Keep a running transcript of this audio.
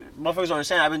motherfuckers don't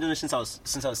understand. I've been doing this since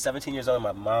I was 17 years old in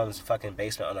my mom's fucking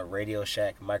basement on a Radio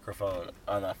Shack microphone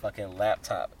on a fucking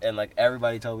laptop, and like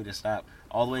everybody told me to stop.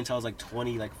 All the way until I was like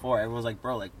 24, everyone was like,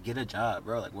 bro, like get a job,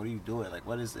 bro. Like what are you doing? Like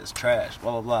what is this trash?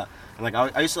 Blah blah blah. And like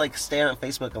I used to like stay on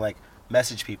Facebook and like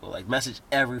message people, like message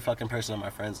every fucking person on my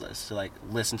friends list to like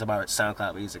listen to my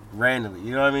SoundCloud music randomly.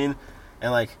 You know what I mean?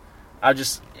 And like I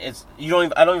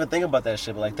don't even think about that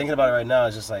shit. But like thinking about it right now,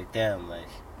 it's just like damn, like.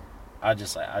 I'm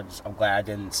glad I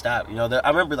didn't stop. You know, I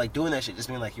remember like doing that shit, just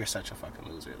being like, "You're such a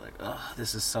fucking loser." Like, oh,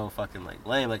 this is so fucking like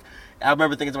lame. Like, I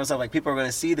remember thinking to myself, like, people are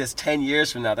gonna see this 10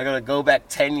 years from now. They're gonna go back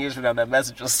 10 years from now. That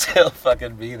message will still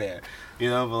fucking be there. You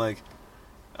know, but like,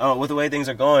 oh, with the way things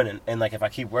are going, and like if I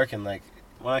keep working, like,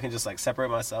 when I can just like separate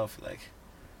myself, like,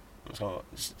 I'm just gonna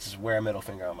just wear a middle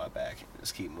finger on my back, and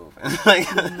just keep moving. Like,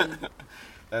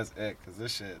 that's it. Cause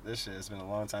this shit has been a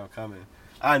long time coming.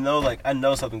 I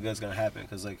know something good's gonna happen.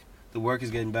 Cause like. The work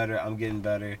is getting better. I'm getting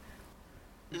better.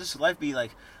 Just life be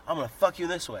like, I'm gonna fuck you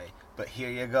this way, but here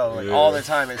you go. Like all the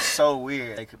time, it's so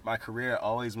weird. Like my career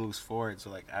always moves forward. So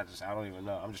like I don't even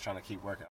know. I'm just trying to keep working.